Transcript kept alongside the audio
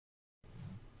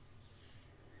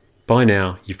By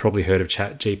now, you've probably heard of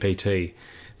Chat GPT,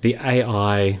 the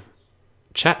AI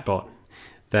chatbot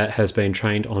that has been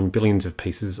trained on billions of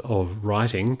pieces of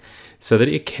writing so that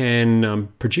it can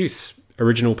produce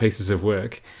original pieces of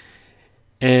work.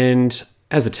 And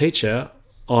as a teacher,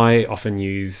 I often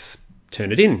use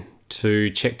Turnitin to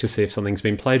check to see if something's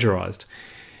been plagiarized.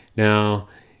 Now,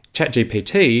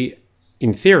 ChatGPT,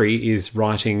 in theory, is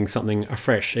writing something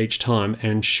afresh each time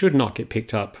and should not get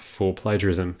picked up for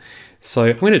plagiarism. So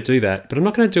I'm going to do that, but I'm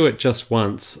not going to do it just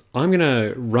once. I'm going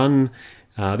to run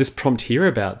this prompt here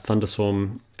about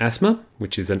thunderstorm asthma,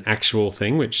 which is an actual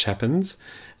thing which happens.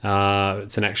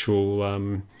 It's an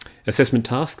actual assessment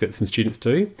task that some students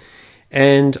do.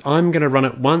 And I'm going to run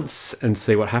it once and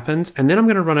see what happens. And then I'm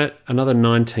going to run it another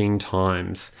 19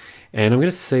 times. And I'm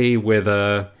going to see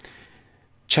whether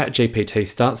ChatGPT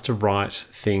starts to write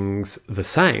things the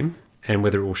same and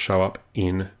whether it will show up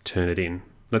in Turnitin.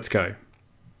 Let's go.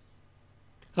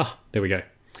 Ah, there we go.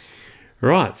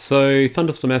 Right, so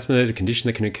thunderstorm asthma is a condition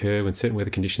that can occur when certain weather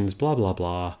conditions, blah, blah,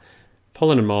 blah.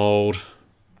 Pollen and mold,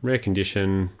 rare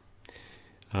condition.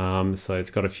 So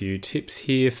it's got a few tips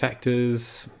here,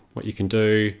 factors, what you can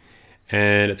do,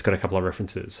 and it's got a couple of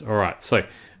references. All right, so I'm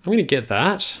going to get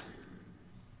that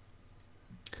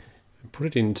and put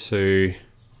it into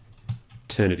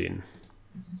Turnitin.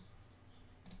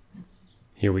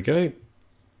 Here we go.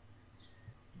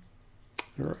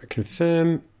 All right,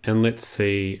 confirm, and let's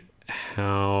see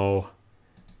how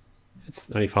it's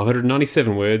only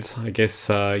 597 words, I guess,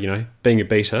 you know, being a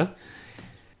beta.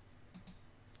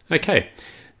 Okay,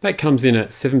 that comes in at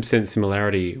 7%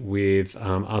 similarity with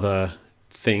other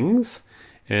things.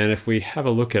 And if we have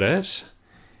a look at it,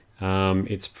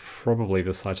 it's probably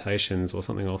the citations or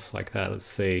something else like that. Let's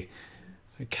see.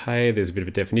 Okay, there's a bit of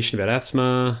a definition about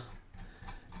asthma.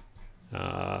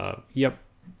 Yep.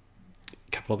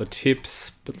 A couple other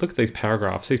tips, but look at these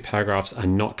paragraphs. These paragraphs are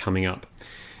not coming up.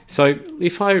 So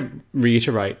if I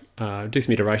reiterate, do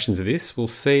some iterations of this, we'll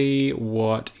see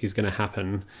what is going to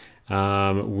happen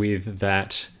with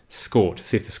that score to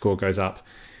see if the score goes up.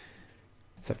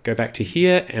 So go back to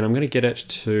here and I'm going to get it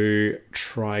to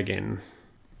try again.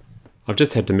 I've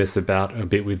just had to mess about a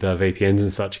bit with VPNs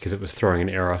and such because it was throwing an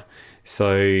error.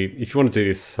 So if you want to do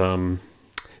this,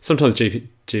 sometimes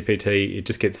GPT, it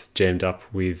just gets jammed up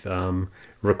with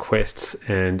requests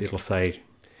and it'll say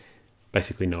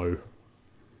basically no.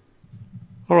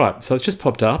 All right, so it's just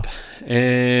popped up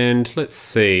and let's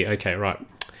see. Okay, right. I'm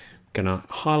gonna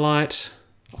highlight.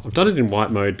 I've done it in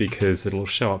white mode because it'll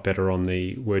show up better on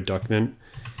the Word document.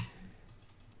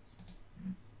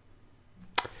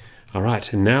 All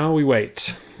right, and now we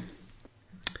wait.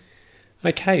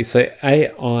 Okay, so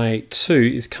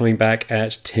AI2 is coming back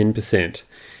at 10%.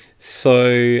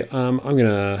 So I'm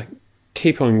gonna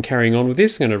keep on carrying on with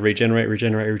this. I'm gonna regenerate,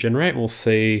 and we'll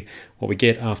see what we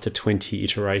get after 20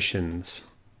 iterations.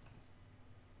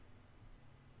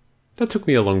 That took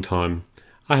me a long time.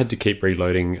 I had to keep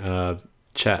reloading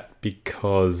chat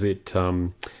because it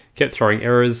kept throwing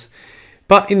errors.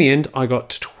 But in the end, I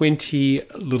got 20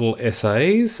 little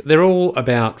essays. They're all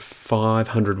about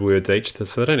 500 words each, so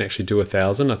they don't actually do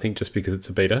 1,000, I think just because it's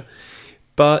a beta.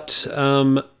 But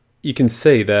you can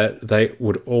see that they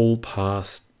would all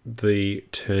pass the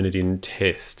Turnitin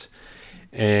test.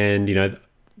 And, you know,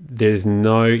 there's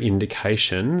no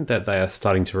indication that they are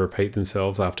starting to repeat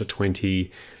themselves after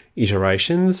 20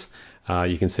 iterations.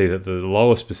 You can see that the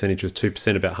lowest percentage was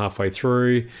 2% about halfway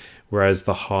through, whereas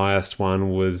the highest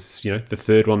one was, you know, the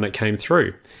third one that came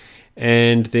through.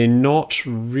 And they're not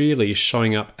really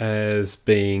showing up as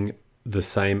being the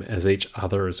same as each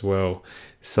other as well.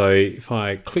 So if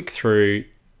I click through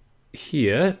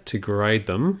here to grade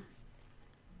them,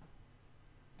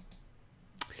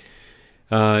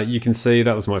 you can see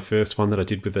that was my first one that I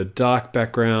did with a dark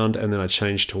background, and then I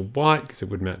changed to white because it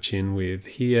would match in with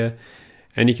here.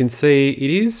 And you can see it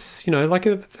is, you know, like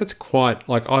that's quite,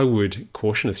 like I would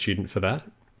caution a student for that,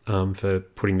 for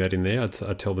putting that in there.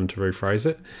 I'd tell them to rephrase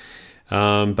it.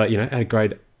 But, you know, at a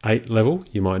grade 8 level,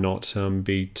 you might not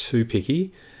be too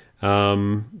picky,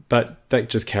 but that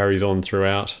just carries on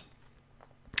throughout.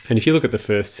 And if you look at the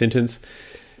first sentence,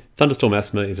 thunderstorm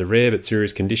asthma is a rare but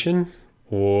serious condition,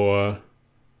 or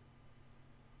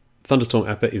thunderstorm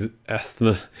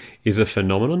asthma is a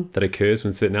phenomenon that occurs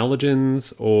when certain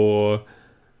allergens, or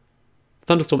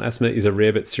thunderstorm asthma is a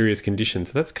rare but serious condition.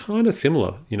 So that's kind of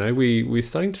similar. You know, we're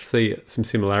starting to see some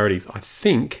similarities. I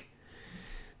think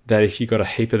that if you got a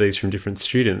heap of these from different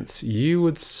students, you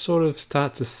would sort of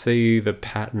start to see the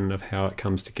pattern of how it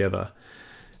comes together.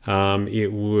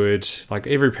 It would, like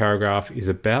every paragraph is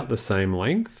about the same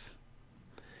length.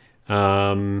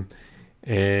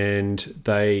 and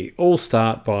they all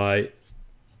start by,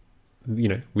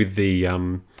 with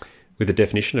the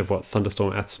definition of what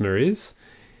thunderstorm asthma is,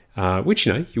 which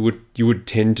you would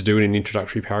tend to do in an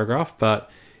introductory paragraph, but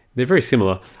they're very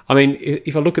similar. I mean,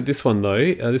 if I look at this one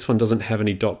though, this one doesn't have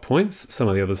any dot points. Some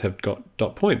of the others have got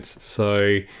dot points.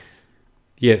 So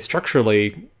yeah,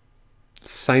 structurally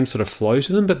same sort of flow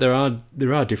to them, but there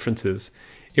are differences.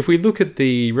 If we look at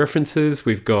the references,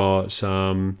 we've got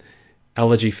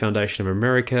Allergy Foundation of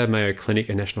America, Mayo Clinic,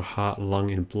 and National Heart,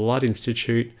 Lung and Blood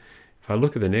Institute. If I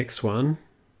look at the next one,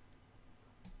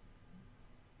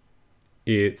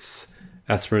 it's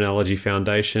Asthma and Allergy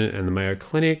Foundation and the Mayo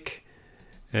Clinic,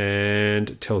 and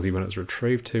it tells you when it was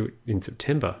retrieved in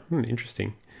September.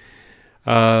 Interesting.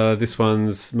 This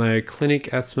one's Mayo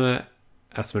Clinic, Asthma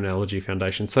and Allergy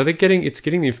Foundation. So it's getting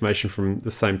the information from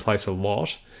the same place a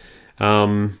lot.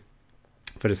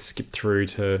 If I just skip through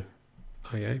to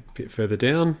a bit further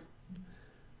down.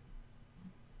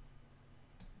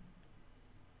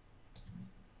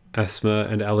 Asthma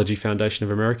and Allergy Foundation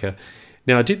of America.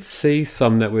 Now, I did see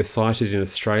some that were cited in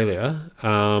Australia.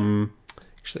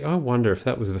 Actually, I wonder if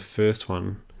that was the first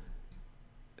one.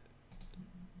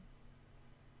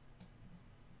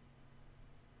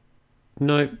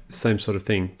 No, same sort of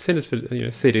thing. Centers for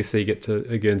CDC gets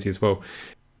a Guernsey as well.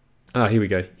 Here we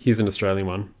go. Here's an Australian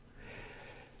one.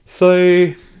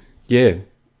 So, yeah,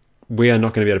 we are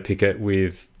not going to be able to pick it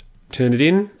with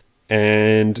Turnitin,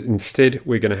 and instead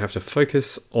we're going to have to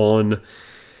focus on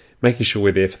making sure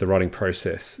we're there for the writing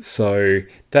process. So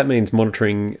that means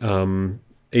monitoring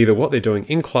either what they're doing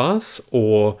in class,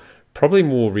 or probably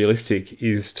more realistic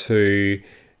is to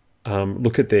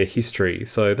look at their history.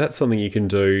 So that's something you can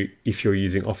do if you're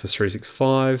using Office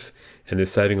 365 and they're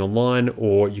saving online,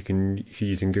 or you can if you're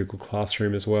using Google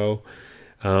Classroom as well.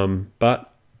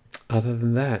 But other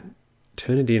than that,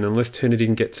 Turnitin, unless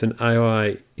Turnitin gets an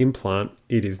AI implant,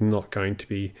 it is not going to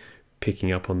be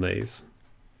picking up on these.